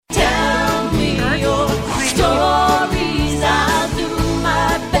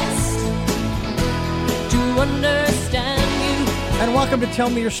Welcome to Tell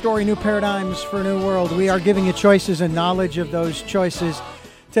Me Your Story, New Paradigms for a New World. We are giving you choices and knowledge of those choices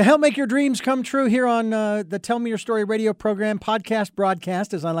to help make your dreams come true here on the Tell Me Your Story radio program, podcast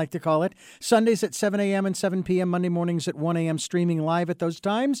broadcast, as I like to call it, Sundays at 7 a.m. and 7 p.m., Monday mornings at 1 a.m., streaming live at those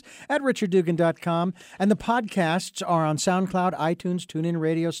times at richarddugan.com. And the podcasts are on SoundCloud, iTunes, TuneIn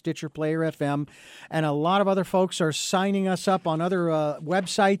Radio, Stitcher, Player FM, and a lot of other folks are signing us up on other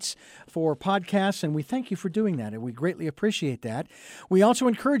websites for podcasts, and we thank you for doing that, and we greatly appreciate that. We also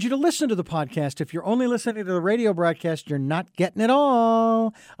encourage you to listen to the podcast. If you're only listening to the radio broadcast, you're not getting it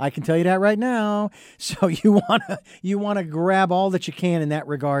all. I can tell you that right now. So you wanna grab all that you can in that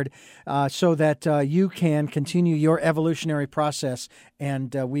regard, so that you can continue your evolutionary process.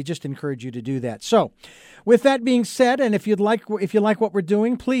 And we just encourage you to do that. So, with that being said, and if you like what we're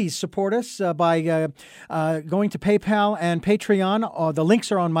doing, please support us by going to PayPal and Patreon. The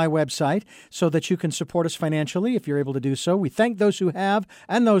links are on my website, so that you can support us financially if you're able to do so. We thank those who have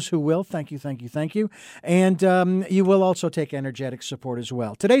and those who will. Thank you, thank you, thank you. And you will also take energetic support as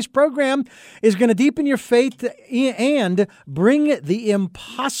well. Today's program is going to deepen your faith and bring the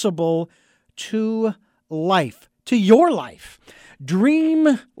impossible to life, to your life.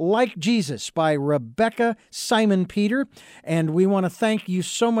 Dream Like Jesus by Rebecca Simon Peter. And we want to thank you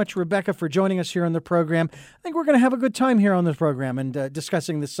so much, Rebecca, for joining us here on the program. I think we're going to have a good time here on the program and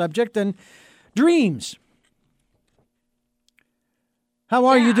discussing the subject and dreams. How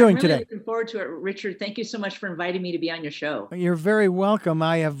are you doing today? I'm really looking forward to it, Richard. Thank you so much for inviting me to be on your show. You're very welcome.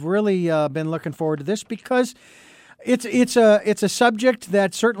 I have really been looking forward to this because it's a subject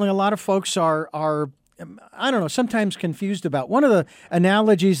that certainly a lot of folks are I don't know, sometimes confused about. One of the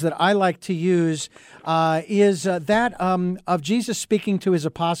analogies that I like to use is that of Jesus speaking to his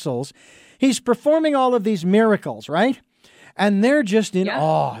apostles. He's performing all of these miracles, right? And they're just in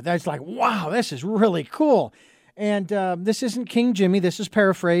awe. That's like, wow, this is really cool. And this isn't King Jimmy. This is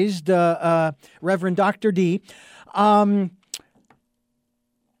paraphrased, Reverend Dr. D.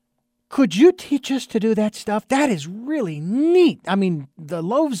 Could you teach us to do that stuff? That is really neat. I mean, the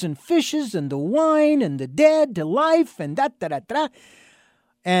loaves and fishes and the wine and the dead to life and da-da-da-da.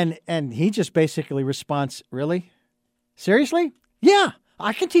 And he just basically responds, really? Seriously? Yeah,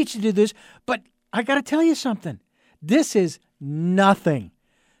 I can teach you to do this, but I got to tell you something. This is nothing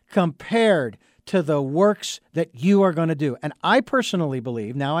compared to the works that you are going to do. And I personally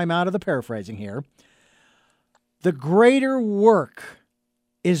believe, now I'm out of the paraphrasing here, the greater work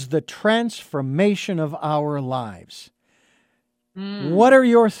is the transformation of our lives. What are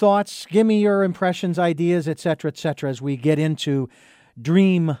your thoughts? Give me your impressions, ideas, et cetera, as we get into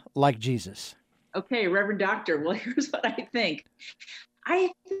Dream Like Jesus. Okay, Reverend Doctor. Well, here's what I think. I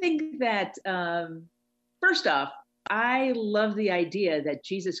think that, first off, I love the idea that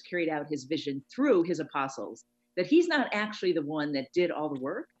Jesus carried out his vision through his apostles, that he's not actually the one that did all the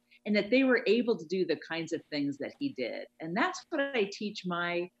work, and that they were able to do the kinds of things that he did. And that's what I teach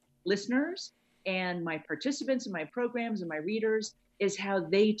my listeners and my participants in my programs and my readers, is how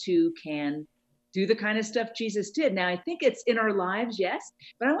they too can do the kind of stuff Jesus did. Now, I think it's in our lives, yes,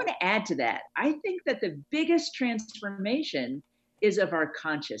 but I want to add to that. I think that the biggest transformation is of our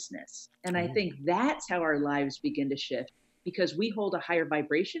consciousness. And I think that's how our lives begin to shift, because we hold a higher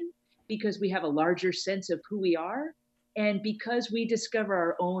vibration, because we have a larger sense of who we are, and because we discover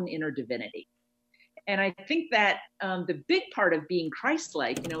our own inner divinity. And I think that the big part of being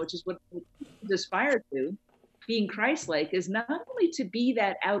Christ-like, which is what we aspire to, being Christ-like is not only to be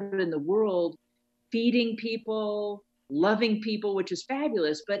that out in the world, feeding people, loving people, which is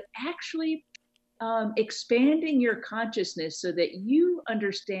fabulous, but actually expanding your consciousness so that you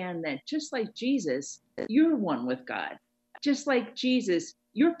understand that just like Jesus, you're one with God. Just like Jesus,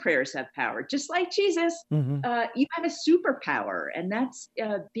 your prayers have power. Just like Jesus, you have a superpower, and that's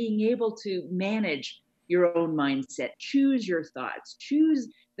being able to manage your own mindset, choose your thoughts, choose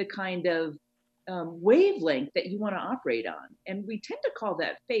the kind of wavelength that you want to operate on. And we tend to call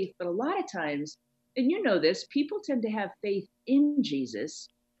that faith, but a lot of times, and you know this, people tend to have faith in Jesus,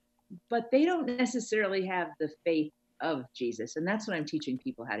 but they don't necessarily have the faith of Jesus. And that's what I'm teaching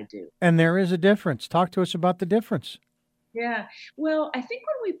people how to do. And there is a difference. Talk to us about the difference. Yeah. Well, I think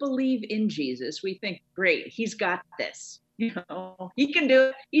when we believe in Jesus, we think, great, he's got this. He can do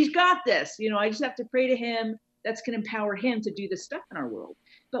it. He's got this. I just have to pray to him. That's going to empower him to do the stuff in our world.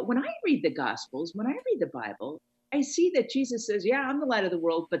 But when I read the Gospels, when I read the Bible, I see that Jesus says, yeah, I'm the light of the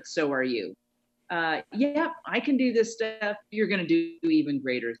world, but so are you. Yeah, I can do this stuff. You're going to do even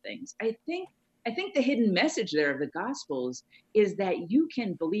greater things. I think the hidden message there of the Gospels is that you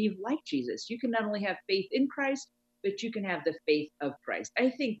can believe like Jesus. You can not only have faith in Christ, but you can have the faith of Christ.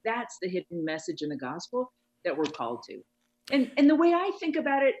 I think that's the hidden message in the Gospel that we're called to. And the way I think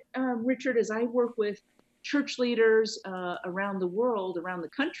about it, Richard, is I work with church leaders around the world, around the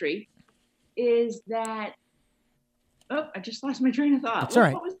country, is that, oh, I just lost my train of thought. That's all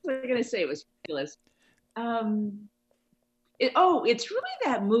right. What was I going to say? It was fabulous. It's really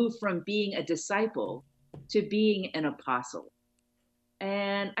that move from being a disciple to being an apostle.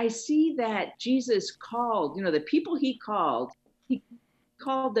 And I see that Jesus called, the people he called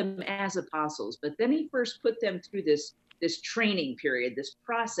them as apostles, but then he first put them through this training period, this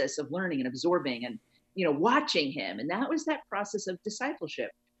process of learning and absorbing and, watching him. And that was that process of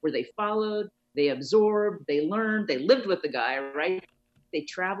discipleship where they followed, they absorbed, they learned, they lived with the guy, right? They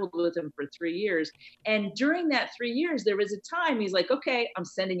traveled with him for 3 years. And during that 3 years, there was a time he's like, okay, I'm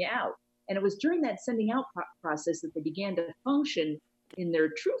sending you out. And it was during that sending out process that they began to function in their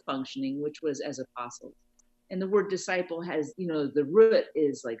true functioning, which was as apostles. And the word disciple has, the root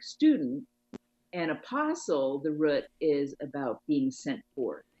is like student, and apostle, the root is about being sent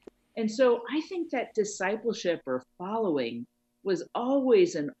forth. And so I think that discipleship or following was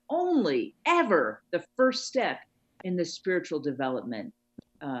always and only ever the first step in the spiritual development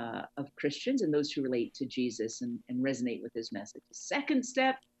of Christians and those who relate to Jesus and resonate with his message. The second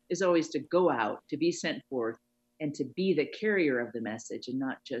step is always to go out, to be sent forth, and to be the carrier of the message and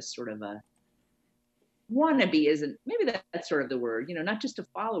not just sort of a wannabe, maybe that's sort of the word, not just a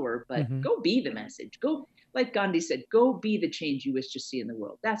follower, but go be the message. Go, like Gandhi said, go be the change you wish to see in the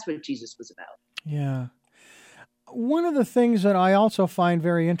world. That's what Jesus was about. Yeah. One of the things that I also find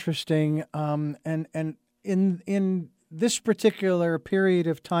very interesting, and in this particular period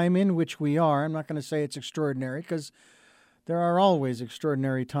of time in which we are, I'm not going to say it's extraordinary because there are always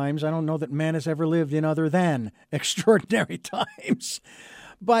extraordinary times. I don't know that man has ever lived in other than extraordinary times.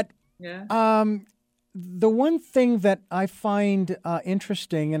 But the one thing that I find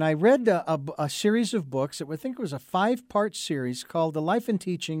interesting, and I read a series of books, I think it was a 5-part series called The Life and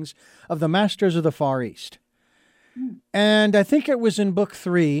Teachings of the Masters of the Far East. And I think it was in book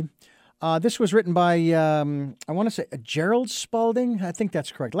 3. This was written by, I want to say, Gerald Spalding. I think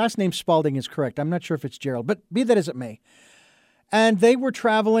that's correct. Last name Spalding is correct. I'm not sure if it's Gerald, but be that as it may. And they were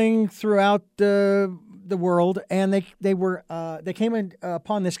traveling throughout the world, and they came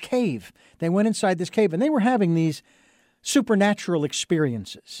upon this cave. They went inside this cave, and they were having these supernatural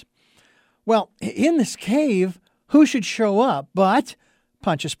experiences. Well, in this cave, who should show up but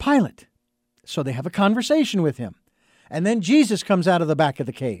Pontius Pilate? So they have a conversation with him. And then Jesus comes out of the back of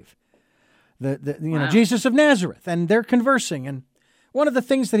the cave. Wow. Jesus of Nazareth, and they're conversing. And one of the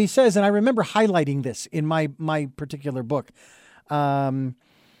things that he says, and I remember highlighting this in my particular book,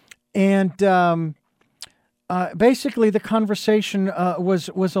 basically the conversation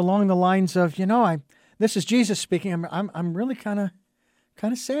was along the lines of, this is Jesus speaking. I'm really kind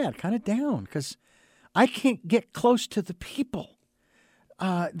of sad, kind of down because I can't get close to the people.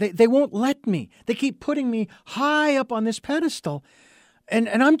 They won't let me. They keep putting me high up on this pedestal, and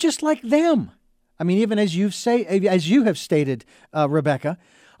I'm just like them. I mean, even as you have stated, Rebecca,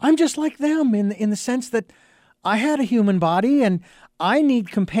 I'm just like them in the sense that I had a human body, and I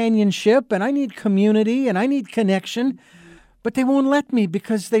need companionship, and I need community, and I need connection, but they won't let me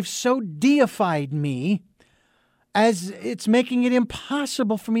because they've so deified me as it's making it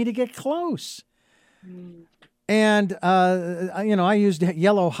impossible for me to get close. And, I used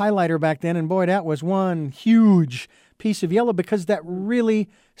yellow highlighter back then, and boy, that was one huge piece of yellow because that really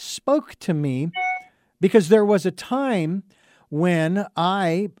spoke to me, because there was a time when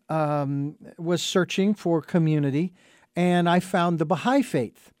I was searching for community, and I found the Baha'i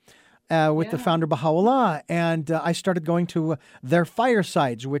faith with the founder Baha'u'llah, and I started going to their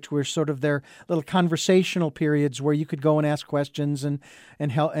firesides, which were sort of their little conversational periods where you could go and ask questions and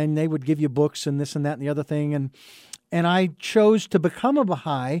help, and they would give you books and this and that and the other thing, and I chose to become a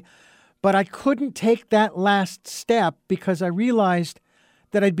Baha'i, but I couldn't take that last step because I realized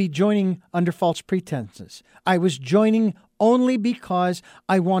that I'd be joining under false pretenses. I was joining only because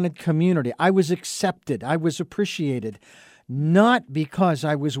I wanted community. I was accepted. I was appreciated, not because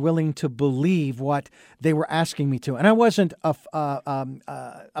I was willing to believe what they were asking me to. And I wasn't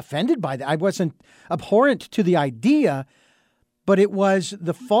offended by that. I wasn't abhorrent to the idea, but it was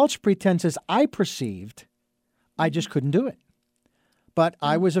the false pretenses I perceived. I just couldn't do it. But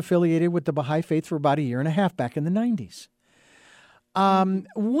I was affiliated with the Baha'i faith for about 1.5 years back in the 90s.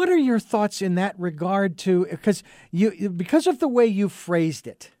 What are your thoughts in that regard to, because of the way you phrased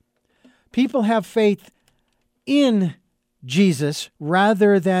it, people have faith in Jesus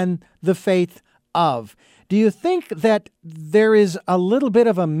rather than the faith of. Do you think that there is a little bit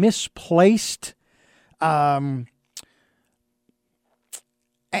of a misplaced a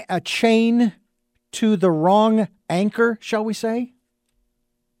chain to the wrong anchor, shall we say?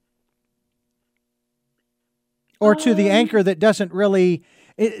 Or to the anchor that doesn't really,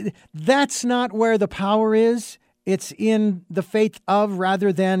 that's not where the power is. It's in the faith of,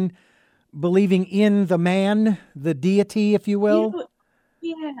 rather than believing in the man, the deity, if you will.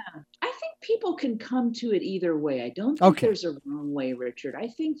 Yeah, I think people can come to it either way. I don't think there's a wrong way, Richard. I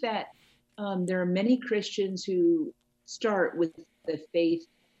think that there are many Christians who start with the faith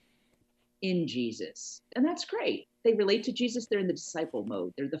in Jesus, and that's great. They relate to Jesus. They're in the disciple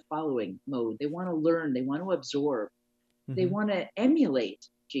mode. They're the following mode. They want to learn. They want to absorb. Mm-hmm. They want to emulate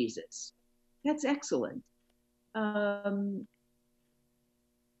Jesus. That's excellent.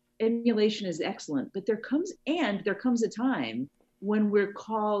 Emulation is excellent, but there comes a time when we're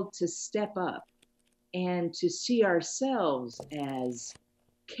called to step up and to see ourselves as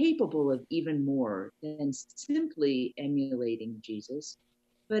capable of even more than simply emulating Jesus.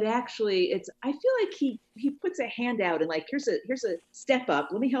 But actually, I feel like he puts a hand out and like, here's a step up.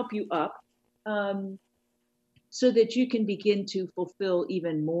 Let me help you up, so that you can begin to fulfill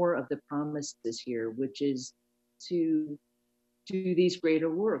even more of the promises here, which is to do these greater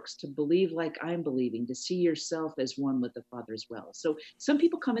works, to believe like I'm believing, to see yourself as one with the Father as well. So some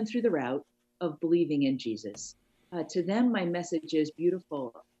people come in through the route of believing in Jesus. To them, my message is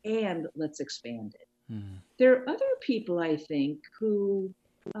beautiful, and let's expand it. Mm-hmm. There are other people, I think, who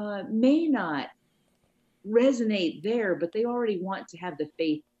may not resonate there, but they already want to have the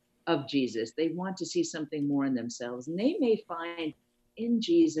faith of Jesus. They want to see something more in themselves, and they may find in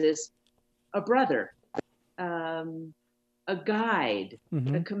Jesus a brother, a guide,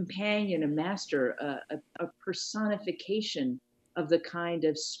 mm-hmm. a companion, a master, a personification of the kind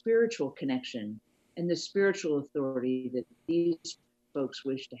of spiritual connection and the spiritual authority that these folks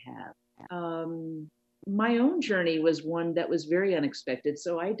wish to have. My own journey was one that was very unexpected,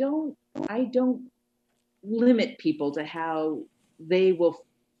 so I don't limit people to how they will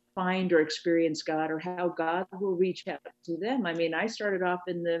find or experience God or how God will reach out to them. I mean, I started off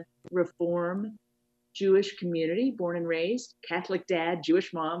in the Reform Jewish community, born and raised, Catholic dad,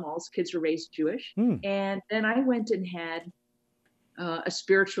 Jewish mom, all his kids were raised Jewish. And then I went and had a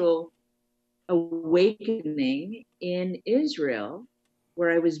spiritual awakening in Israel,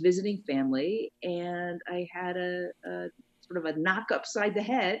 where I was visiting family, and I had a sort of a knock upside the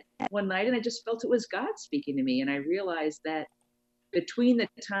head one night, and I just felt it was God speaking to me. And I realized that between the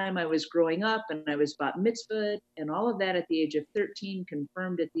time I was growing up and I was bat mitzvahed and all of that at the age of 13,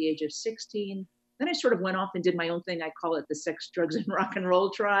 confirmed at the age of 16, then I sort of went off and did my own thing. I call it the sex, drugs, and rock and roll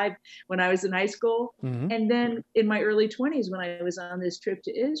tribe when I was in high school. Mm-hmm. And then in my early 20s, when I was on this trip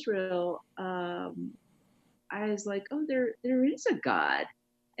to Israel, I was like, oh, there is a God.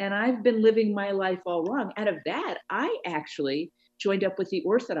 And I've been living my life all wrong. Out of that, I actually joined up with the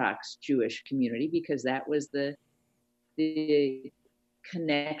Orthodox Jewish community because that was the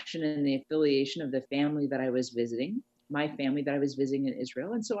connection and the affiliation of the family that I was visiting, my family that I was visiting in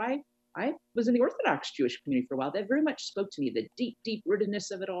Israel. And so I was in the Orthodox Jewish community for a while. That very much spoke to me, the deep, deep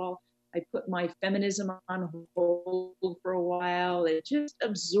rootedness of it all. I put my feminism on hold for a while. It just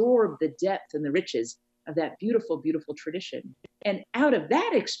absorbed the depth and the riches of that beautiful, beautiful tradition. And out of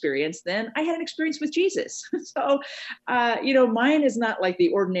that experience, then I had an experience with Jesus. So, mine is not like the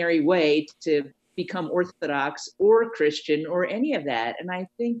ordinary way to become Orthodox or Christian or any of that. And I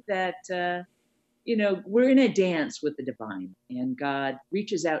think that, we're in a dance with the divine, and God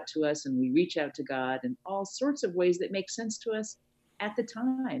reaches out to us and we reach out to God in all sorts of ways that make sense to us at the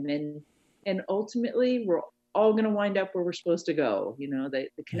time. And ultimately, we're all going to wind up where we're supposed to go. The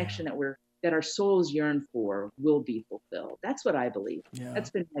connection that our souls yearn for will be fulfilled. That's what I believe. Yeah.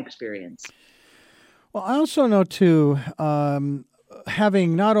 That's been my experience. Well, I also know, too,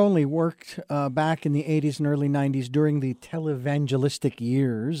 having not only worked back in the 80s and early 90s during the televangelistic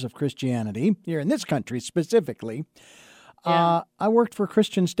years of Christianity, here in this country specifically, I worked for a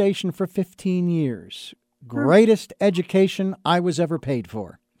Christian station for 15 years. Greatest education I was ever paid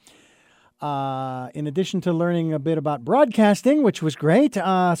for. In addition to learning a bit about broadcasting, which was great,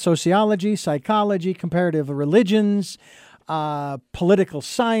 sociology, psychology, comparative religions, political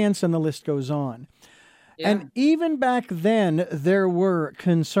science, and the list goes on. Yeah. And even back then, there were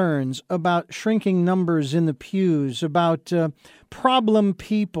concerns about shrinking numbers in the pews, about problem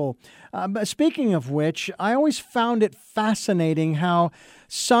people. Speaking of which, I always found it fascinating how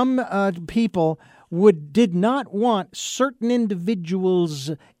some people did not want certain individuals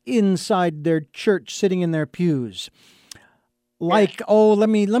inside their church sitting in their pews. Like, let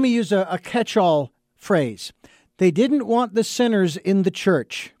me use a catch-all phrase. They didn't want the sinners in the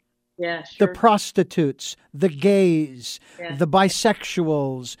church. Yeah, the sure. prostitutes, the gays, Yeah. the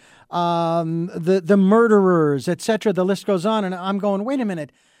bisexuals, the murderers, etc. The list goes on. And I'm going, wait a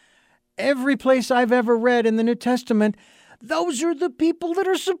minute. Every place I've ever read in the New Testament, those are the people that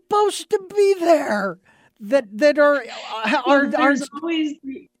are supposed to be there, that are There's always,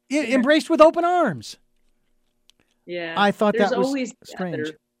 embraced with open arms. yeah. I thought There's that was always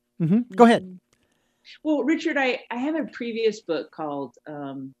strange. other. Go ahead. Well, Richard, I have a previous book called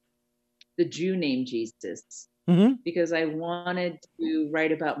The Jew Named Jesus, because I wanted to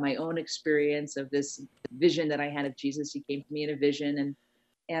write about my own experience of this vision that I had of Jesus. He came to me in a vision,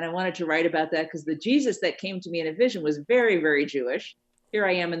 and I wanted to write about that because the Jesus that came to me in a vision was very, very Jewish. Here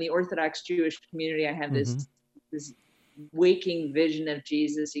I am in the Orthodox Jewish community. I have this waking vision of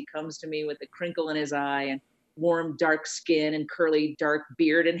Jesus. He comes to me with a crinkle in his eye and warm, dark skin and curly, dark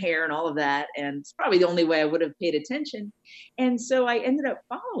beard and hair and all of that. And it's probably the only way I would have paid attention. And so I ended up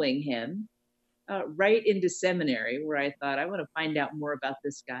following him right into seminary, where I thought, I want to find out more about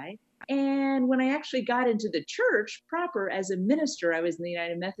this guy. And when I actually got into the church proper as a minister, I was in the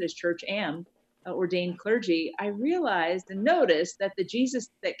United Methodist Church, ordained clergy, I realized and noticed that the Jesus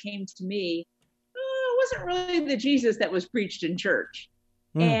that came to me wasn't really the Jesus that was preached in church.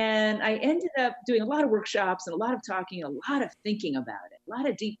 And I ended up doing a lot of workshops and a lot of talking, a lot of thinking about it, a lot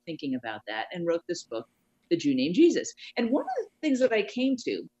of deep thinking about that, and wrote this book, The Jew Named Jesus. And one of the things that I came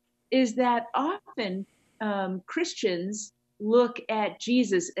to is that often Christians look at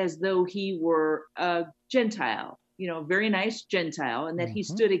Jesus as though he were a Gentile, a very nice Gentile, and that he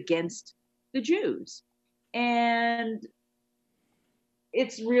stood against the Jews. And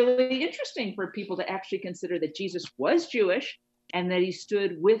it's really interesting for people to actually consider that Jesus was Jewish and that he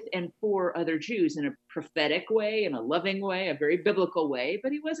stood with and for other Jews in a prophetic way, in a loving way, a very biblical way,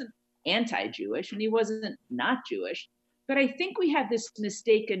 but he wasn't anti-Jewish and he wasn't not Jewish. But I think we have this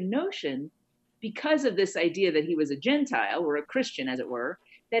mistaken notion, because of this idea that he was a Gentile or a Christian, as it were,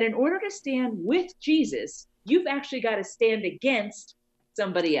 that in order to stand with Jesus, you've actually got to stand against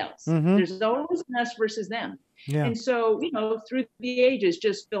somebody else. There's always an us versus them. Yeah. And so, through the ages,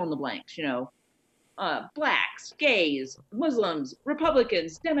 just fill in the blanks, blacks, gays, Muslims,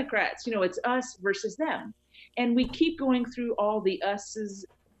 Republicans, Democrats, it's us versus them. And we keep going through all the us's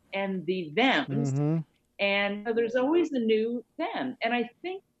and the thems. And there's always the new them. And I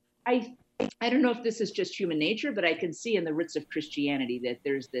think, I don't know if this is just human nature, but I can see in the roots of Christianity that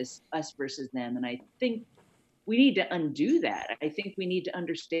there's this us versus them. And I think we need to undo that. I think we need to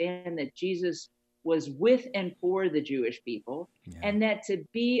understand that Jesus was with and for the Jewish people, and that to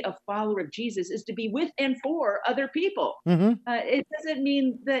be a follower of Jesus is to be with and for other people. It doesn't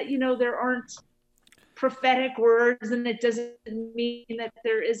mean that, there aren't prophetic words, and it doesn't mean that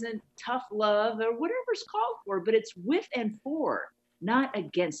there isn't tough love or whatever's called for, but it's with and for, not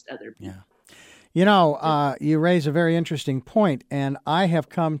against other people. You raise a very interesting point, and I have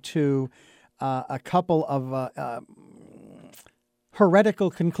come to a couple of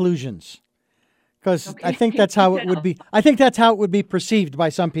heretical conclusions, because I think that's how it would be. I think that's how it would be perceived by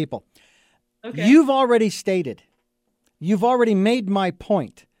some people. You've already stated, you've already made my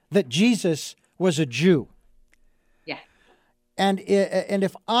point that Jesus was a Jew. Yeah. And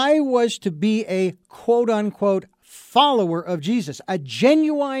if I was to be a quote unquote follower of Jesus, a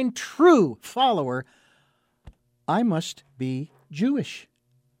genuine, true follower, I must be Jewish.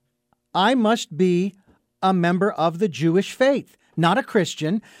 I must be a member of the Jewish faith, not a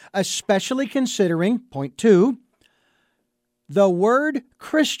Christian, especially considering, point 2, the word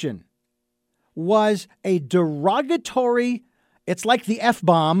Christian was a derogatory, it's like the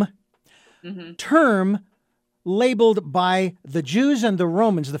F-bomb term labeled by the Jews and the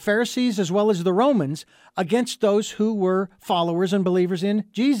Romans, the Pharisees as well as the Romans, against those who were followers and believers in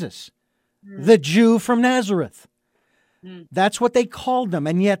Jesus. The Jew from Nazareth. That's what they called them.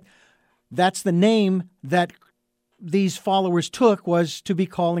 And yet that's the name that these followers took, was to be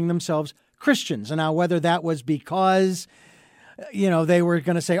calling themselves Christians. And now whether that was because, they were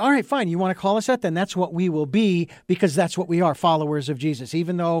going to say, all right, fine, you want to call us that? Then that's what we will be, because that's what we are, followers of Jesus.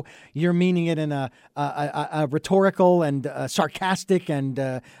 Even though you're meaning it in a rhetorical and sarcastic and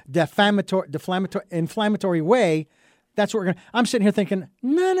inflammatory way, that's what we're going to. I'm sitting here thinking,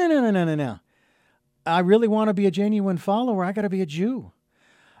 no. I really want to be a genuine follower. I got to be a Jew.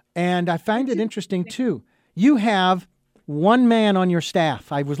 And I find it interesting, too. You have one man on your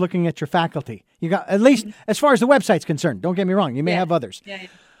staff. I was looking at your faculty. You got, at least as far as the website's concerned, don't get me wrong, you may have others.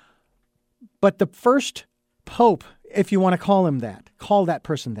 But the first pope, if you want to call him that, call that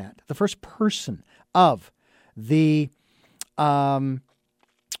person that, the first person of the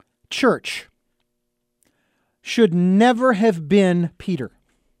church should never have been Peter.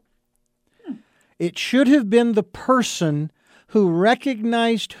 It should have been the person who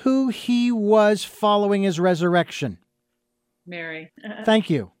recognized who he was following his resurrection. Mary. Thank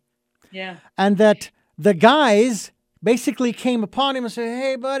you. Yeah. And that the guys basically came upon him and said,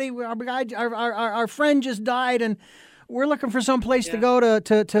 "Hey, buddy, our friend just died, and we're looking for some place to go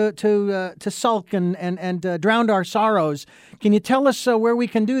to sulk and drown our sorrows. Can you tell us where we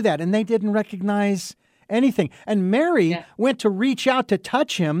can do that?" And they didn't recognize anything. And Mary went to reach out to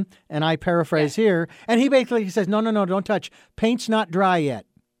touch him, and I paraphrase here, and he basically says, "No, don't touch. Paint's not dry yet."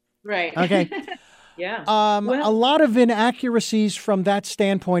 Right. Okay. Yeah. A lot of inaccuracies from that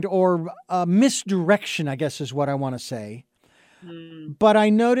standpoint, or misdirection, I guess is what I want to say. But I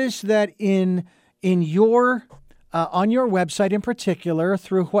noticed that in your on your website in particular,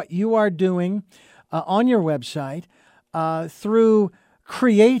 through what you are doing on your website, through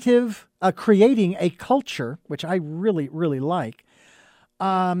creating a culture, which I really, really like.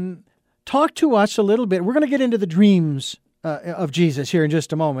 Talk to us a little bit. We're going to get into the dreams of Jesus here in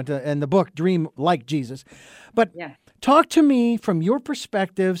just a moment, and the book Dream Like Jesus. But talk to me from your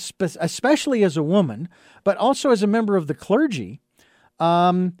perspective, especially as a woman, but also as a member of the clergy,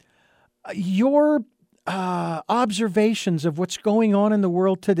 your observations of what's going on in the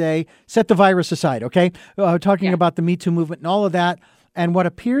world today. Set the virus aside, okay? Talking about the Me Too movement and all of that, and what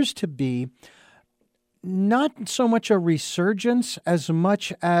appears to be not so much a resurgence as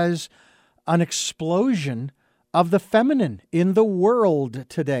much as an explosion of the feminine in the world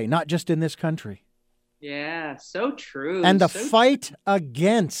today, not just in this country. Yeah, so true. And the fight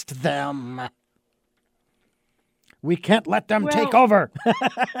against them. We can't let them take over.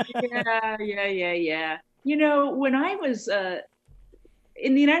 Yeah. You know, when I was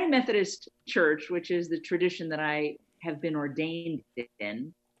in the United Methodist Church, which is the tradition that I have been ordained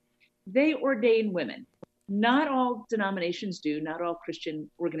in, they ordain women. Not all denominations do, not all Christian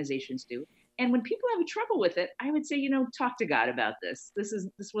organizations do. And when people have trouble with it, I would say, talk to God about this. This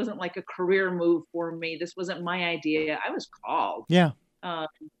wasn't like a career move for me. This wasn't my idea. I was called. Yeah.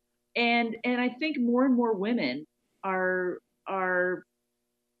 And I think more and more women are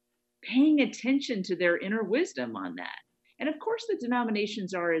paying attention to their inner wisdom on that. And of course the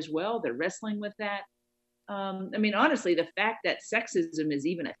denominations are as well. They're wrestling with that. I mean, honestly, the fact that sexism is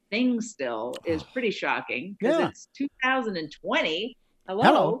even a thing still is pretty shocking, because it's 2020.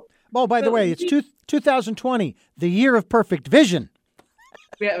 Hello. Oh, by the way, it's 2020, the year of perfect vision.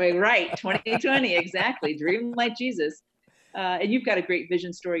 Yeah, right. 2020, exactly. Dream like Jesus. And you've got a great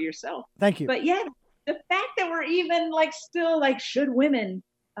vision story yourself. Thank you. But yeah, the fact that we're even still should women,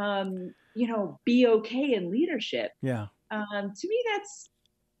 be okay in leadership? Yeah. To me, that's,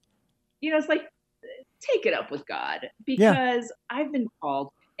 it's like, take it up with God, because I've been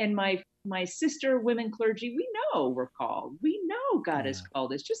called, and my sister women clergy, we know we're called. We know God has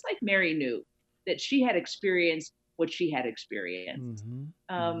called us, just like Mary knew that she had experienced what she had experienced.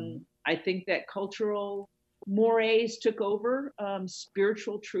 I think that cultural mores took over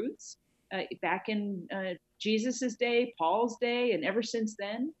spiritual truths back in Jesus's day, Paul's day, and ever since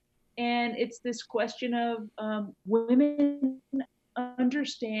then. And it's this question of women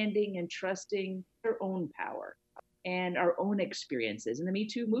understanding and trusting their own power and our own experiences. And the Me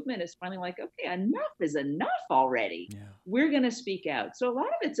Too movement is finally like, okay, enough is enough already. Yeah. We're going to speak out. So a lot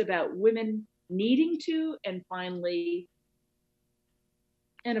of it's about women needing to, and finally,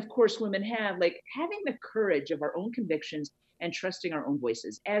 and of course, women having the courage of our own convictions and trusting our own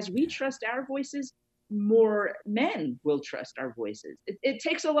voices. As we trust our voices, more men will trust our voices. It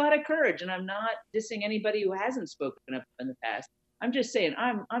takes a lot of courage, and I'm not dissing anybody who hasn't spoken up in the past. I'm just saying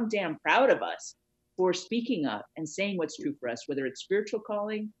I'm damn proud of us for speaking up and saying what's true for us, whether it's spiritual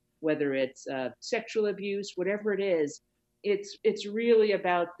calling, whether it's sexual abuse, whatever it is. It's really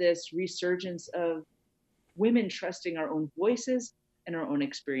about this resurgence of women trusting our own voices and our own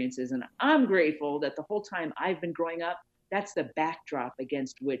experiences. And I'm grateful that the whole time I've been growing up, that's the backdrop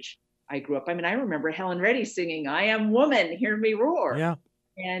against which I grew up. I mean, I remember Helen Reddy singing, "I am woman, hear me roar." Yeah.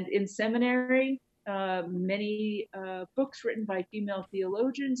 And in seminary, many books written by female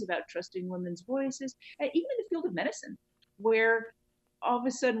theologians about trusting women's voices, even in the field of medicine, where all of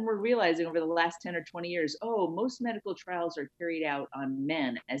a sudden we're realizing over the last 10 or 20 years, most medical trials are carried out on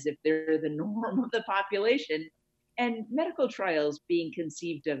men as if they're the norm of the population, and medical trials being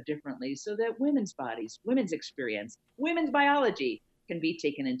conceived of differently so that women's bodies, women's experience, women's biology can be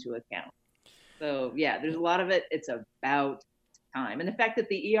taken into account. So yeah, there's a lot of it. It's about time. And the fact that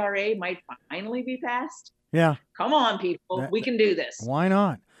the ERA might finally be passed. Yeah. Come on, people. We can do this. Why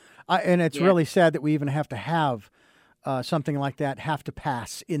not? And it's really sad that we even have to have something like that have to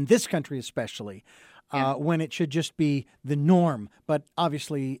pass in this country, especially. when it should just be the norm. But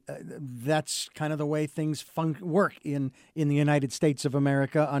obviously, that's kind of the way things work in the United States of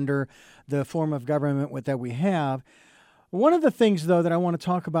America under the form of government that we have. One of the things, though, that I want to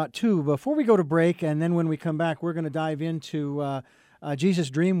talk about, too, before we go to break, and then when we come back, we're going to dive into Jesus'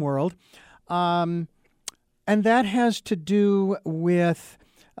 Dream World, and that has to do with...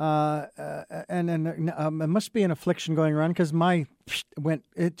 and it must be an affliction going around because my went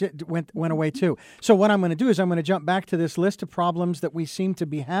away too. So what I'm going to do is I'm going to jump back to this list of problems that we seem to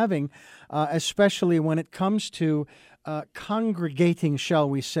be having, especially when it comes to congregating, shall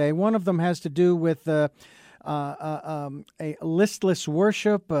we say. One of them has to do with a listless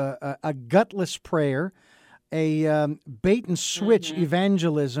worship, a gutless prayer, a bait and switch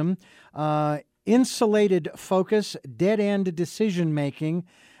evangelism, insulated focus, dead-end decision-making,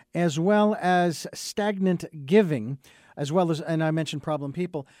 as well as stagnant giving, as well as, and I mentioned problem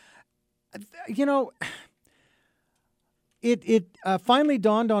people. You know, it finally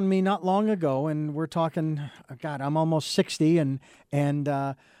dawned on me not long ago, and we're talking, God, I'm almost 60, and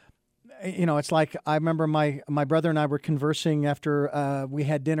you know, it's like I remember my brother and I were conversing after we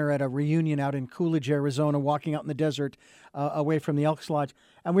had dinner at a reunion out in Coolidge, Arizona, walking out in the desert away from the Elks Lodge.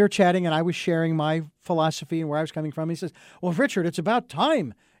 And we were chatting, and I was sharing my philosophy and where I was coming from. He says, well, Richard, it's about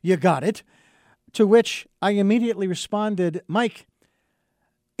time you got it. To which I immediately responded, Mike,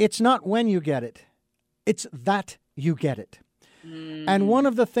 it's not when you get it. It's that you get it. And one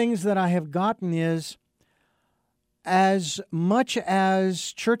of the things that I have gotten is, as much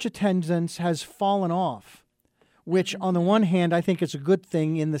as church attendance has fallen off, which on the one hand I think is a good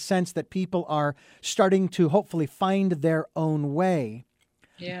thing in the sense that people are starting to hopefully find their own way,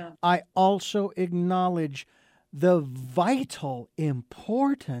 I also acknowledge the vital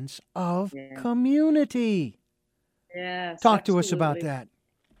importance of community. Yes, Talk to us about that.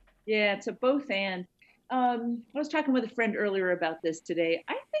 Yeah, it's a both and. I was talking with a friend earlier about this today.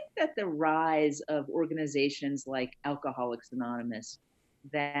 I think that the rise of organizations like Alcoholics Anonymous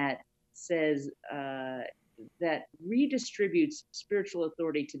that says that redistributes spiritual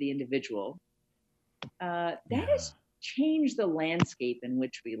authority to the individual, that has changed the landscape in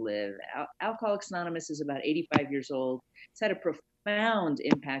which we live. Alcoholics Anonymous is about 85 years old. It's had a profound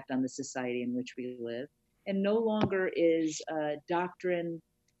impact on the society in which we live, and no longer is doctrine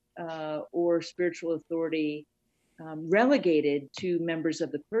or spiritual authority relegated to members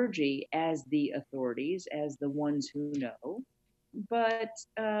of the clergy as the authorities, as the ones who know, but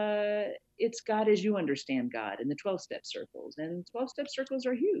it's God as you understand God in the 12-step circles, and 12-step circles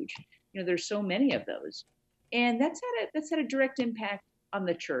are huge. You know, there's so many of those, and that's had a direct impact on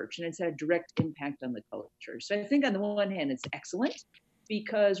the church, and it's had a direct impact on the culture. So I think on the one hand, it's excellent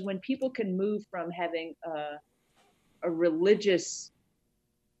because when people can move from having a religious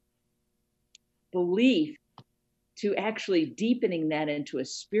belief to actually deepening that into a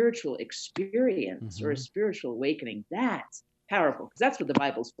spiritual experience or a spiritual awakening, that's powerful because that's what the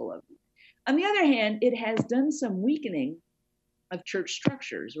Bible's full of. On the other hand, it has done some weakening of church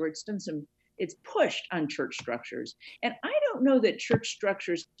structures, or it's pushed on church structures. And I don't know that church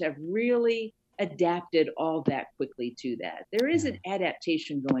structures have really adapted all that quickly to that. There is an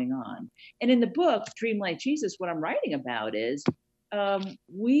adaptation going on. And in the book, Dream Like Jesus, what I'm writing about is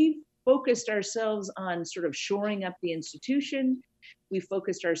we've focused ourselves on sort of shoring up the institution. We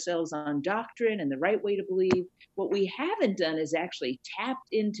focused ourselves on doctrine and the right way to believe. What we haven't done is actually tapped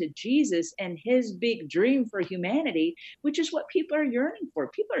into Jesus and his big dream for humanity, which is what people are yearning for.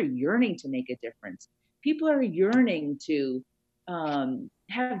 People are yearning to make a difference. People are yearning to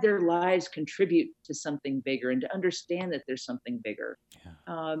have their lives contribute to something bigger and to understand that there's something bigger.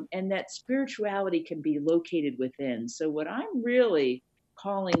 And that spirituality can be located within. So what I'm really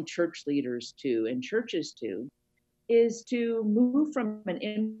calling church leaders to and churches to is to move from an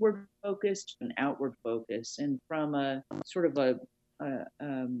inward focus to an outward focus, and from a sort of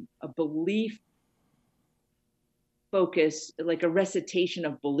a belief focus, like a recitation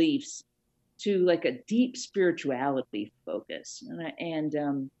of beliefs, to like a deep spirituality focus,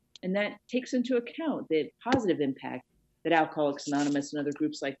 and that takes into account the positive impact that Alcoholics Anonymous and other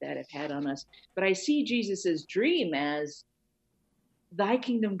groups like that have had on us. But I see Jesus's dream as thy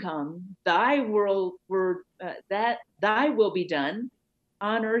kingdom come, thy world, that thy will be done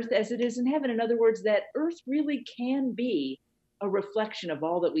on earth as it is in heaven. In other words, that earth really can be a reflection of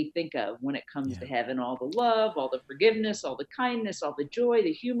all that we think of when it comes to heaven, all the love, all the forgiveness, all the kindness, all the joy,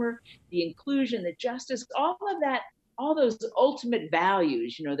 the humor, the inclusion, the justice, all of that, all those ultimate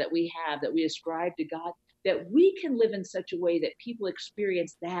values, you know, that we have, that we ascribe to God, that we can live in such a way that people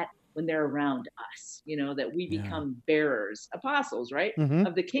experience that when they're around us, you know, that we become bearers, apostles, right,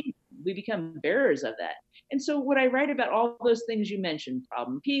 of the kingdom. we become bearers of that. And so what I write about, all those things you mentioned,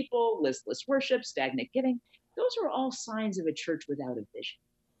 problem people, listless worship, stagnant giving, those are all signs of a church without a vision.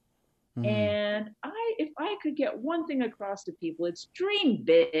 And if I could get one thing across to people, it's dream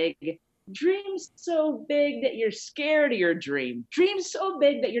big. Dream so big that you're scared of your dream. Dream so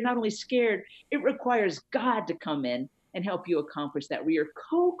big that you're not only scared, it requires God to come in and help you accomplish that, where you're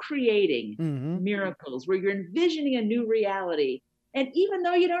co-creating miracles, where you're envisioning a new reality. And even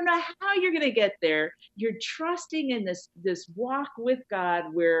though you don't know how you're going to get there, you're trusting in this walk with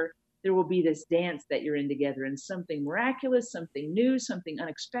God, where there will be this dance that you're in together, and something miraculous, something new, something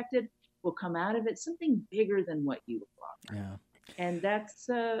unexpected will come out of it, something bigger than what you thought. Yeah. And that's,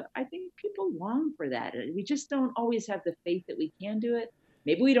 I think people long for that. We just don't always have the faith that we can do it.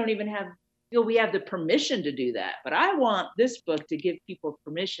 Maybe we don't even feel we have the permission to do that. But I want this book to give people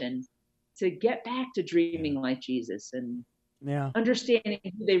permission to get back to dreaming like Jesus and understanding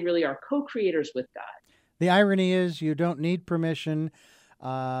who they really are, co-creators with God. The irony is you don't need permission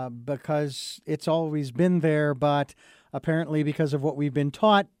because it's always been there, but apparently because of what we've been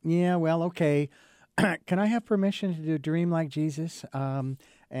taught, okay, can I have permission to do Dream Like Jesus?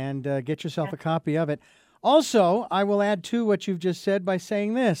 And get yourself a copy of it. Also, I will add to what you've just said by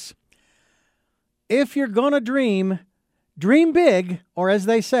saying this. If you're going to dream big, or as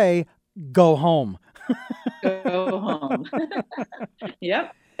they say, go home. Go home.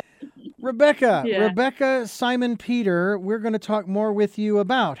 Yep. Rebecca Simon Peter, we're going to talk more with you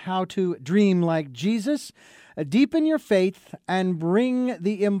about how to dream like Jesus, deepen your faith, and bring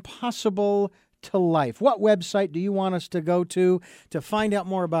the impossible to life. What website do you want us to go to find out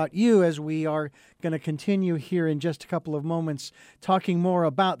more about you, as we are going to continue here in just a couple of moments talking more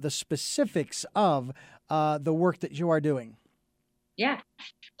about the specifics of the work that you are doing? Yeah.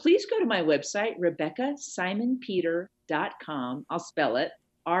 Please go to my website, RebeccaSimonPeter.com. I'll spell it,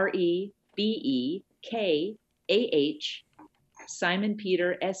 REBEKAH, Simon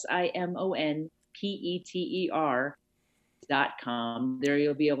Peter, SIMONPETER.com. There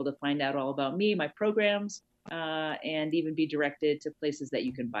you'll be able to find out all about me, my programs, and even be directed to places that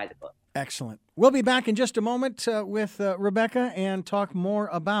you can buy the book. Excellent. We'll be back in just a moment with Rebecca and talk more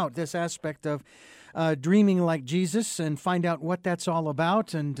about this aspect of dreaming like Jesus and find out what that's all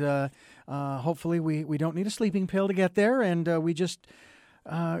about. And hopefully we don't need a sleeping pill to get there, and we just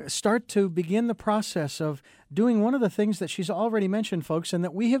start to begin the process of doing one of the things that she's already mentioned, folks, and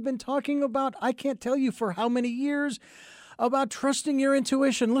that we have been talking about, I can't tell you for how many years, about trusting your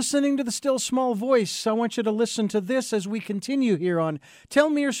intuition, listening to the still small voice. I want you to listen to this as we continue here on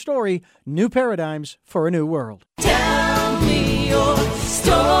Tell Me Your Story, New Paradigms for a New World. Tell me your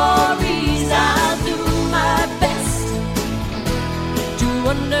stories, I'll do my best to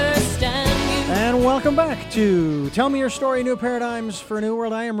understand you. And welcome back to Tell Me Your Story, New Paradigms for a New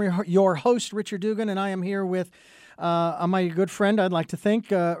World. I am your host, Richard Dugan, and I am here with my good friend, I'd like to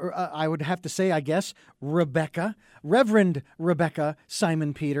think, I would have to say, I guess, Reverend Rebecca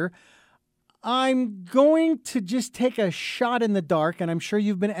Simon Peter. I'm going to just take a shot in the dark, and I'm sure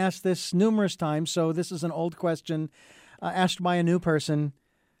you've been asked this numerous times, so this is an old question asked by a new person.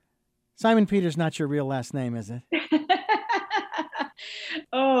 Simon Peter's not your real last name, is it?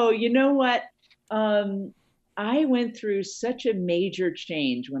 Oh, you know what? I went through such a major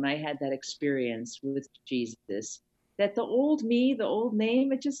change when I had that experience with Jesus, that the old me, the old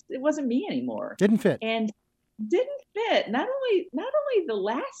name, it wasn't me anymore. Didn't fit. And didn't fit. Not only the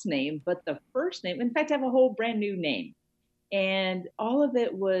last name, but the first name. In fact, I have a whole brand new name. And all of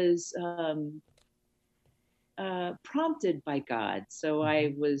it was prompted by God. So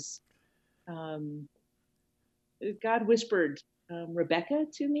I was, God whispered Rebecca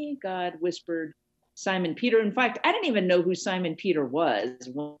to me. God whispered Simon Peter. In fact, I didn't even know who Simon Peter was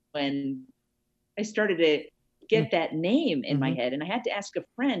when I started to get that name in my head. And I had to ask a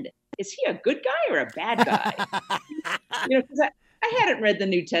friend, is he a good guy or a bad guy? Because I hadn't read the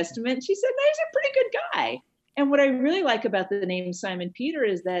New Testament. She said, no, he's a pretty good guy. And what I really like about the name Simon Peter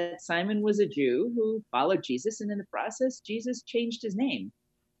is that Simon was a Jew who followed Jesus. And in the process, Jesus changed his name.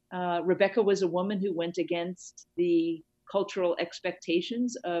 Rebecca was a woman who went against the cultural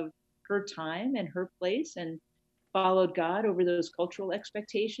expectations of her time and her place and followed God over those cultural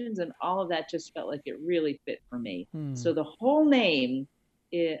expectations. And all of that just felt like it really fit for me. So the whole name,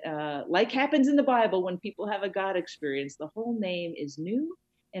 like happens in the Bible when people have a God experience, the whole name is new.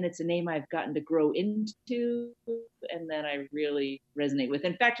 And it's a name I've gotten to grow into and that I really resonate with.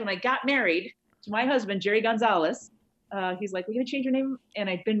 In fact, when I got married to my husband, Jerry Gonzalez, he's like, we're going to change your name. And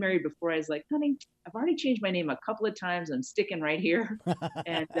I'd been married before. I was like, honey, I've already changed my name a couple of times. I'm sticking right here.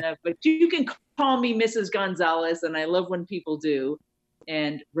 And but you can call me Mrs. Gonzalez. And I love when people do.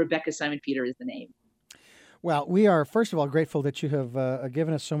 and Rebecca Simon Peter is the name. Well, we are, first of all, grateful that you have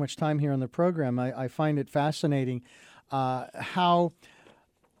given us so much time here on the program. I find it fascinating how,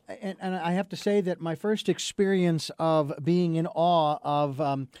 and I have to say that my first experience of being in awe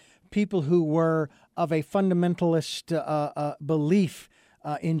of people who were of a fundamentalist belief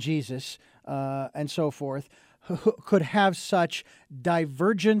in Jesus and so forth, who could have such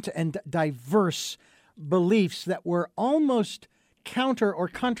divergent and diverse beliefs that were almost counter or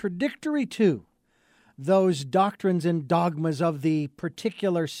contradictory to those doctrines and dogmas of the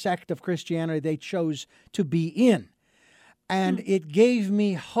particular sect of Christianity they chose to be in. And it gave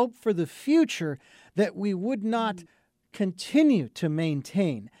me hope for the future that we would not continue to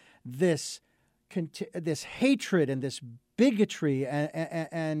maintain this hatred and this bigotry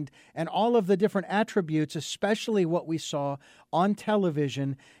and all of the different attributes, especially what we saw on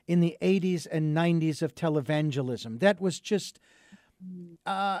television in the 80s and 90s of televangelism. That was just...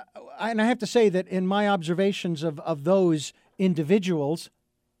 and I have to say that in my observations of those individuals,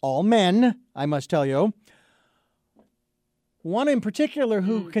 all men, I must tell you, one in particular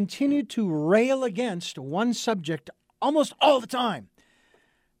who continued to rail against one subject almost all the time.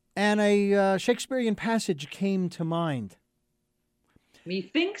 And a Shakespearean passage came to mind.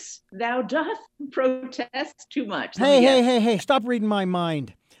 Methinks thou doth protest too much. Hey, stop reading my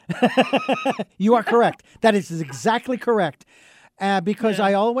mind. You are correct. That is exactly correct. Because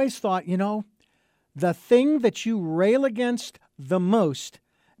I always thought, the thing that you rail against the most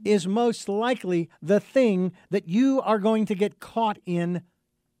is most likely the thing that you are going to get caught in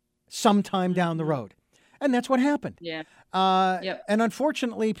sometime down the road. And that's what happened. Yeah. And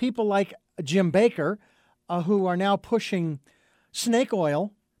unfortunately, people like Jim Bakker, who are now pushing snake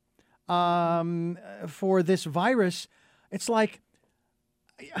oil for this virus, it's like,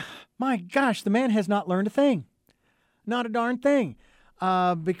 my gosh, the man has not learned a thing. Not a darn thing.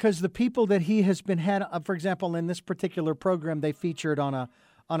 Because the people that he has been had, for example, in this particular program they featured on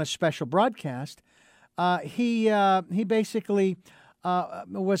a special broadcast, he basically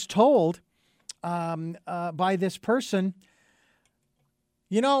was told by this person,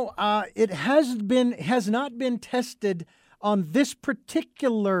 it has not been tested on this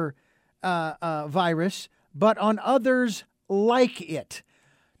particular virus, but on others like it.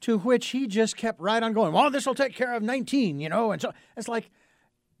 To which he just kept right on going, well, this will take care of 19, and so it's like,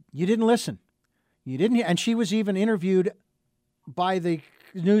 you didn't listen. You didn't hear. And she was even interviewed by the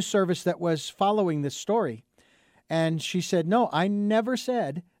news service that was following this story. And she said, no, I never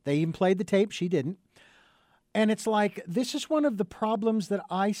said. They even played the tape. She didn't. And it's like, this is one of the problems that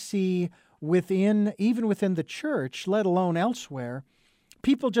I see even within the church, let alone elsewhere.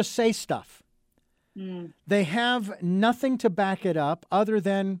 People just say stuff. They have nothing to back it up other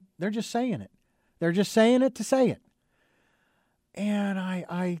than they're just saying it. They're just saying it to say it. And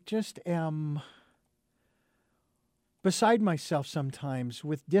I just am beside myself sometimes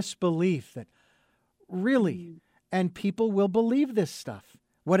with disbelief that really, and people will believe this stuff,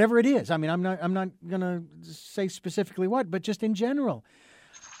 whatever it is. I mean, I'm not going to say specifically what, but just in general.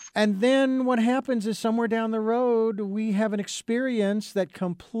 And then what happens is somewhere down the road, we have an experience that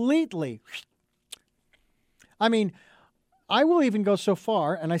completely... I mean, I will even go so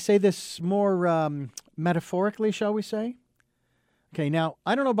far, and I say this more metaphorically, shall we say? Okay, now,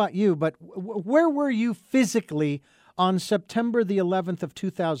 I don't know about you, but where were you physically on September the 11th of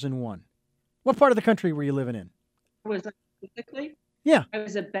 2001? What part of the country were you living in? Was I physically? Yeah. I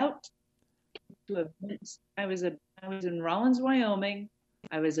was in Rollins, Wyoming.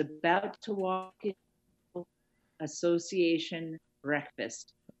 I was about to walk in association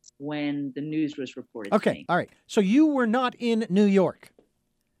breakfast when the news was reported. Okay, to me. all right. So you were not in New York.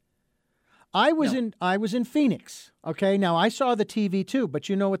 I was in Phoenix. Okay, now I saw the TV too, but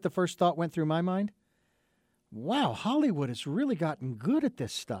you know what the first thought went through my mind? Wow, Hollywood has really gotten good at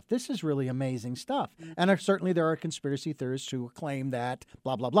this stuff. This is really amazing stuff. And certainly there are conspiracy theorists who claim that,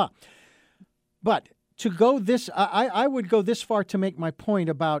 blah, blah, blah. But to go this, I would go this far to make my point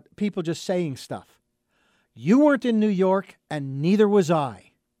about people just saying stuff. You weren't in New York, and neither was I.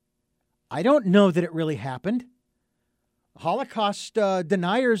 I don't know that it really happened. Holocaust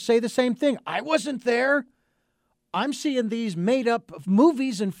deniers say the same thing. I wasn't there. I'm seeing these made-up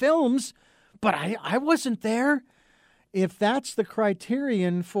movies and films, but I wasn't there. If that's the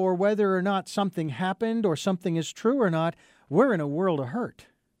criterion for whether or not something happened or something is true or not, we're in a world of hurt.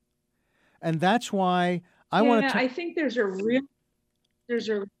 And that's why I want to... I think there's a real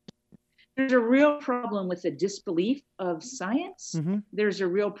problem with the disbelief of science. Mm-hmm. There's a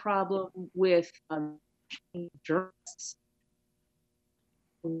real problem with journalists'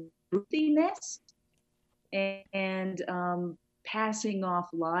 truthiness and passing off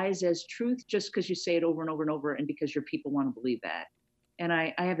lies as truth just because you say it over and over and over and because your people want to believe that. And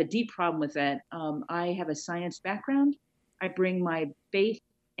I have a deep problem with that. I have a science background. I bring my faith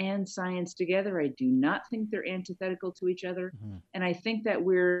and science together. I do not think they're antithetical to each other. Mm-hmm. And I think that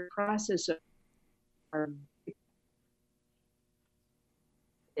we're in the process of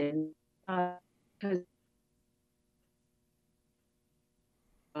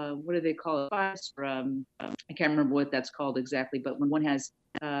what do they call it? I can't remember what that's called exactly, but when one has,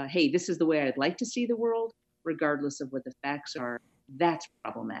 hey, this is the way I'd like to see the world, regardless of what the facts are, that's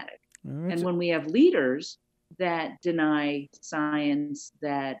problematic. And when we have leaders that deny science,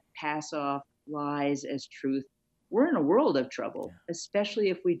 that pass off lies as truth, we're in a world of trouble, especially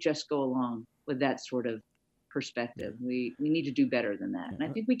if we just go along with that sort of perspective. We need to do better than that. And I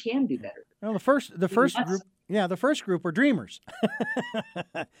think we can do better. Well, the first group were dreamers.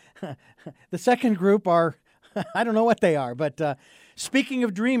 The second group are, I don't know what they are, but speaking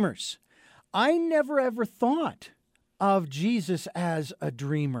of dreamers, I never ever thought of Jesus as a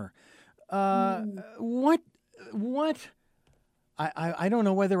dreamer. What I don't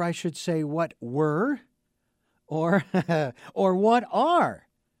know whether I should say what were or or what are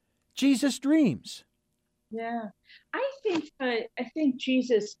Jesus' dreams. Yeah, I think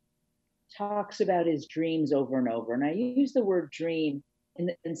Jesus talks about his dreams over and over, and I use the word dream in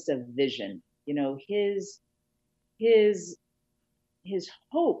the sense of vision. You know, his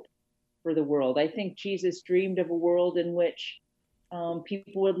hope for the world. I think Jesus dreamed of a world in which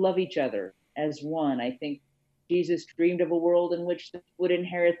people would love each other as one. I think Jesus dreamed of a world in which they would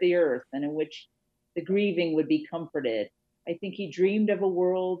inherit the earth and in which the grieving would be comforted. I think he dreamed of a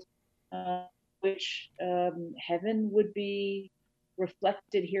world which heaven would be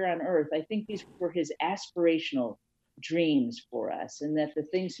reflected here on earth. I think these were his aspirational dreams for us, and that the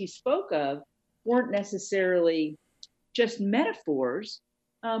things he spoke of weren't necessarily just metaphors,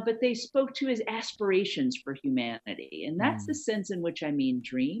 but they spoke to his aspirations for humanity. And that's the sense in which I mean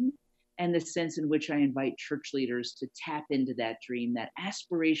dream, and the sense in which I invite church leaders to tap into that dream, that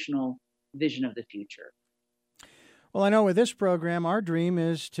aspirational vision of the future. Well, I know with this program, our dream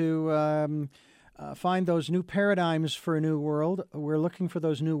is to find those new paradigms for a new world. We're looking for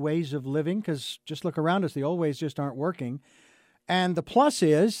those new ways of living because just look around us, the old ways just aren't working. And the plus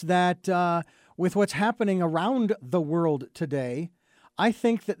is that with what's happening around the world today, I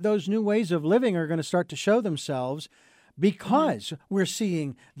think that those new ways of living are going to start to show themselves because we're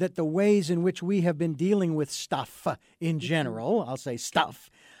seeing that the ways in which we have been dealing with stuff in general, I'll say stuff,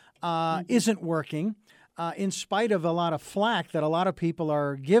 isn't working. In spite of a lot of flack that a lot of people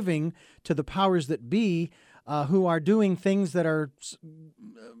are giving to the powers that be, who are doing things that are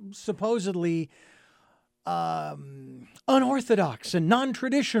supposedly unorthodox and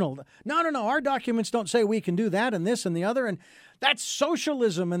non-traditional. No, our documents don't say we can do that and this and the other, and that's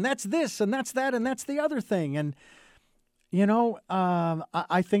socialism, and that's this, and that's that, and that's the other thing. And, you know,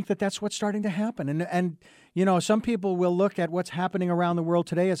 I think that that's what's starting to happen. And you know, some people will look at what's happening around the world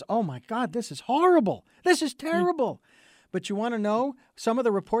today as, oh, my God, this is horrible. This is terrible. But you want to know some of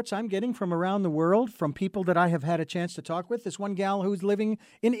the reports I'm getting from around the world from people that I have had a chance to talk with? This one gal who's living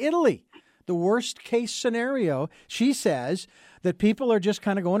in Italy, the worst case scenario, she says that people are just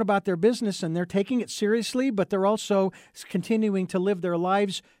kind of going about their business and they're taking it seriously, but they're also continuing to live their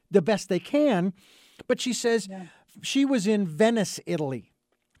lives the best they can. But she says she was in Venice, Italy.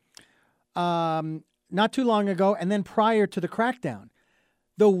 Not too long ago, and then prior to the crackdown.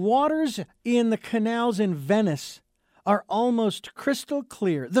 The waters in the canals in Venice are almost crystal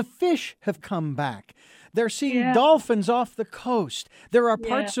clear. The fish have come back. They're seeing dolphins off the coast. There are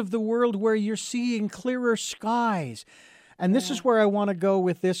parts of the world where you're seeing clearer skies. And this is where I want to go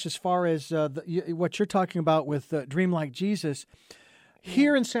with this as far as what you're talking about with Dream Like Jesus.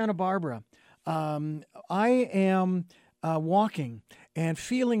 Here in Santa Barbara, I am walking and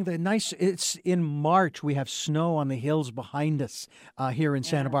feeling the nice, it's in March, we have snow on the hills behind us here in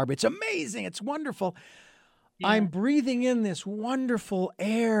Santa Barbara. It's amazing. It's wonderful. I'm breathing in this wonderful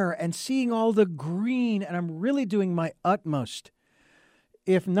air and seeing all the green, and I'm really doing my utmost,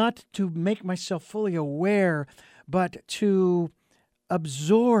 if not to make myself fully aware, but to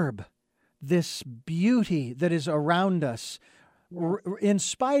absorb this beauty that is around us, in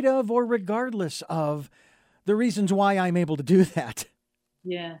spite of or regardless of the reasons why I'm able to do that.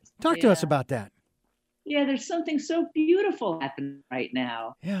 Talk to us about that. Yeah, there's something so beautiful happening right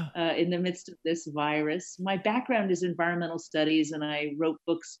now in the midst of this virus. My background is environmental studies, and I wrote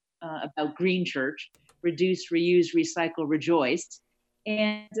books about Green Church, Reduce, Reuse, Recycle, Rejoice.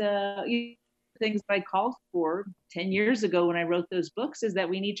 And things that I called for 10 years ago when I wrote those books is that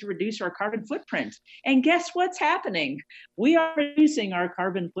we need to reduce our carbon footprint. And guess what's happening? We are reducing our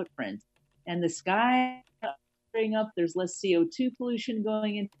carbon footprint. And the sky is up, there's less CO2 pollution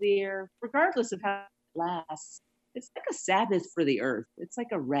going into the air, regardless of how it lasts. It's like a Sabbath for the earth. It's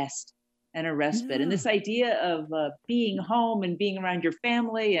like a rest and a respite. Yeah. And this idea of being home and being around your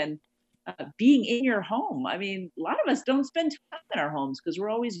family and being in your home. I mean, a lot of us don't spend time in our homes because we're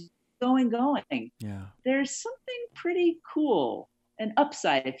always going. Yeah. There's something pretty cool, an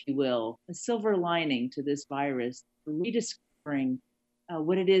upside, if you will, a silver lining to this virus. We're rediscovering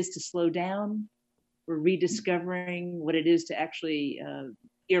what it is to slow down. We're rediscovering what it is to actually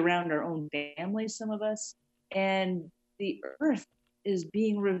be around our own families, some of us. And the earth is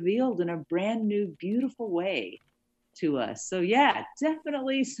being revealed in a brand new, beautiful way to us. So yeah,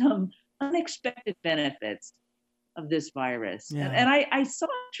 definitely some unexpected benefits of this virus. Yeah. And I saw a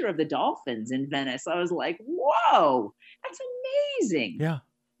picture of the dolphins in Venice. I was like, whoa, that's amazing. Yeah.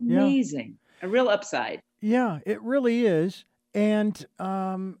 Amazing. A real upside. Yeah, it really is. And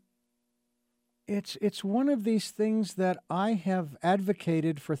it's one of these things that I have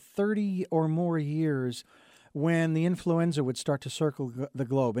advocated for 30 or more years when the influenza would start to circle the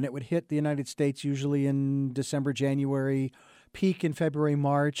globe, and it would hit the United States usually in December, January, peak in February,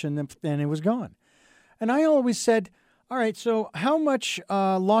 March, and then it was gone. And I always said, all right, so how much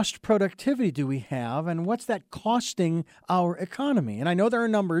lost productivity do we have, and what's that costing our economy? And I know there are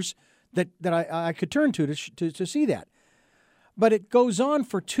numbers that I could turn to see that. But it goes on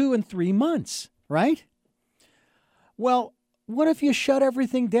for 2 and 3 months, right? Well, what if you shut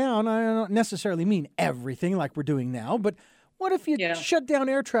everything down? I don't necessarily mean everything like we're doing now, but what if you shut down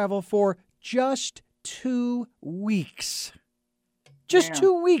air travel for just 2 weeks? Just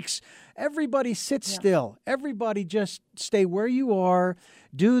 2 weeks. Everybody sit still. Everybody just stay where you are.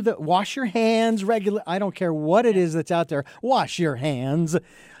 Wash your hands regularly. I don't care what it is that's out there. Wash your hands.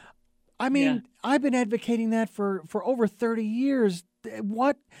 I mean, I've been advocating that for over 30 years.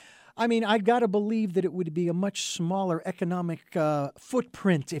 I got to believe that it would be a much smaller economic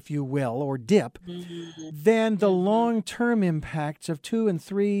footprint, if you will, or dip, than the long-term impacts of 2 and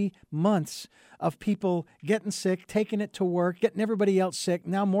 3 months of people getting sick, taking it to work, getting everybody else sick.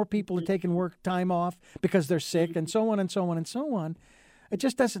 Now more people are taking work time off because they're sick, and so on and so on and so on. It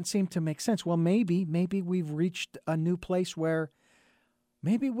just doesn't seem to make sense. Well, maybe we've reached a new place where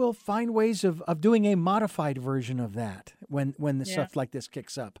maybe we'll find ways of doing a modified version of that when stuff like this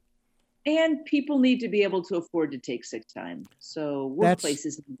kicks up. And people need to be able to afford to take sick time. So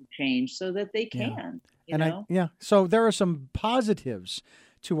workplaces need to change so that they can. So there are some positives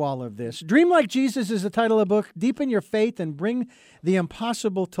to all of this. Dream Like Jesus is the title of the book. Deepen your faith and bring the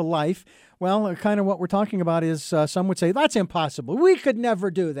impossible to life. Well, kind of what we're talking about is some would say, that's impossible. We could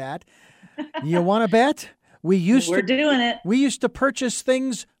never do that. You want to bet? We're doing it. We used to purchase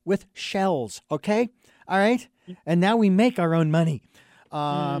things with shells, okay? All right? And now we make our own money.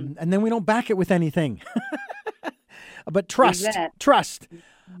 And then we don't back it with anything. But trust.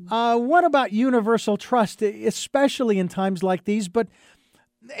 What about universal trust, especially in times like these, but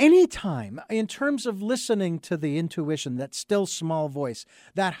anytime, in terms of listening to the intuition, that still small voice,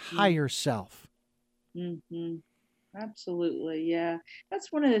 that higher self? Mm-hmm. Absolutely. Yeah.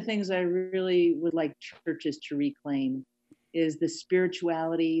 That's one of the things I really would like churches to reclaim is the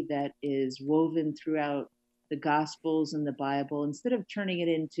spirituality that is woven throughout the Gospels and the Bible. Instead of turning it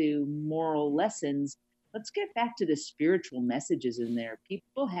into moral lessons, let's get back to the spiritual messages in there.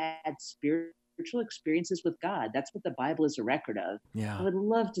 People had spiritual experiences with God. That's what the Bible is a record of. Yeah. I would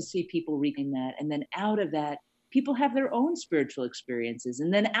love to see people reclaim that. And then out of that, people have their own spiritual experiences.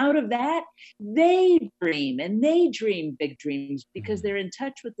 And then out of that, they dream big dreams because they're in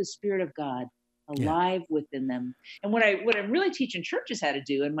touch with the Spirit of God alive within them. And what I'm really teaching churches how to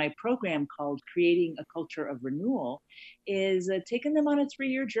do in my program called Creating a Culture of Renewal is taking them on a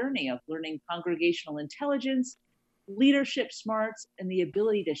 3-year journey of learning congregational intelligence, leadership smarts, and the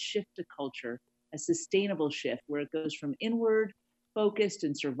ability to shift a culture, a sustainable shift where it goes from inward focused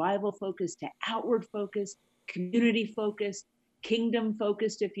and survival focused to outward focused, community focused, kingdom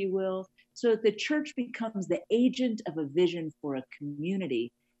focused, if you will, so that the church becomes the agent of a vision for a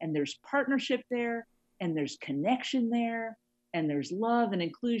community. And there's partnership there, and there's connection there, and there's love and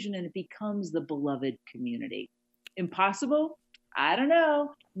inclusion, and it becomes the beloved community. Impossible? I don't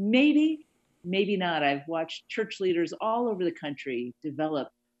know. Maybe, maybe not. I've watched church leaders all over the country develop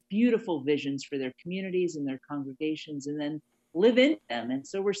beautiful visions for their communities and their congregations and then live in them. And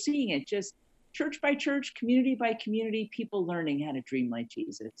so we're seeing it just church by church, community by community, people learning how to dream like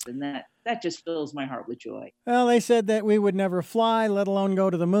Jesus. And that just fills my heart with joy. Well, they said that we would never fly, let alone go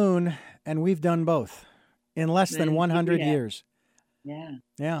to the moon, and we've done both in less than And 100 yeah. years. Yeah.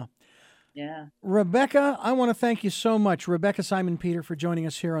 Yeah. Yeah. Rebecca, I want to thank you so much, Rebecca Simon Peter, for joining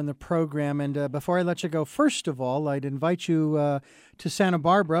us here on the program. And before I let you go, first of all, I'd invite you to Santa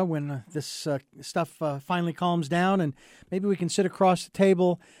Barbara when this stuff finally calms down, and maybe we can sit across the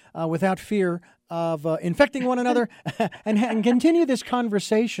table without fear of infecting one another and continue this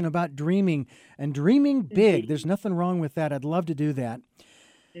conversation about dreaming and dreaming big. Indeed. There's nothing wrong with that. I'd love to do that.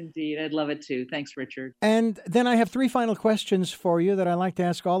 Indeed. I'd love it too. Thanks, Richard. And then I have 3 final questions for you that I like to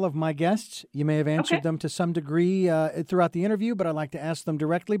ask all of my guests. You may have answered Okay. them to some degree throughout the interview, but I like to ask them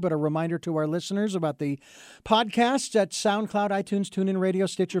directly. But a reminder to our listeners about the podcasts at SoundCloud, iTunes, TuneIn Radio,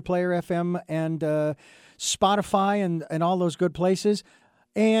 Stitcher, Player FM, and Spotify, and all those good places.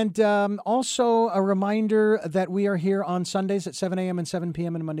 And also a reminder that we are here on Sundays at 7 a.m. and 7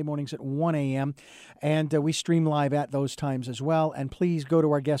 p.m. and Monday mornings at 1 a.m. And we stream live at those times as well. And please go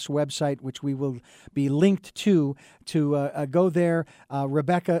to our guest website, which we will be linked to go there.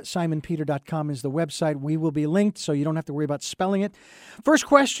 RebeccaSimonPeter.com is the website. We will be linked, so you don't have to worry about spelling it. First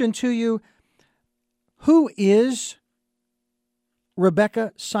question to you, who is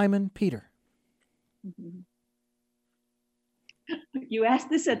Rebecca Simon Peter? Mhm. You asked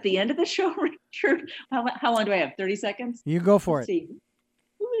this at the end of the show, Richard. How long do I have? 30 seconds? You go for Let's it. see.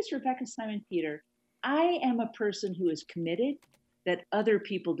 Who is Rebecca Simon Peter? I am a person who is committed that other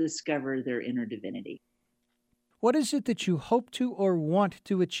people discover their inner divinity. What is it that you hope to or want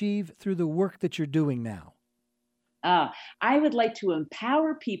to achieve through the work that you're doing now? I would like to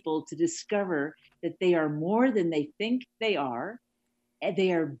empower people to discover that they are more than they think they are, and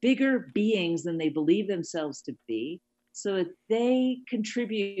they are bigger beings than they believe themselves to be, so that they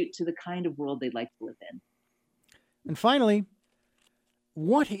contribute to the kind of world they'd like to live in. And finally,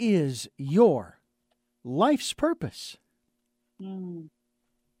 what is your life's purpose?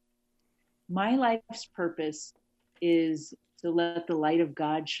 My life's purpose is to let the light of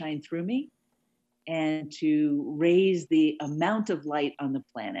God shine through me and to raise the amount of light on the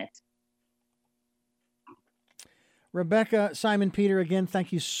planet. Rebecca Simon Peter, again,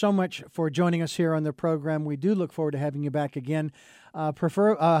 thank you so much for joining us here on the program. We do look forward to having you back again.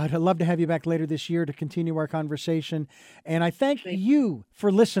 I'd love to have you back later this year to continue our conversation. And I thank you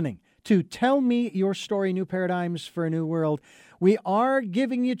for listening to Tell Me Your Story, New Paradigms for a New World. We are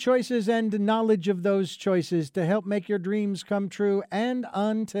giving you choices and knowledge of those choices to help make your dreams come true. And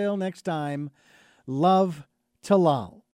until next time, love to Lal.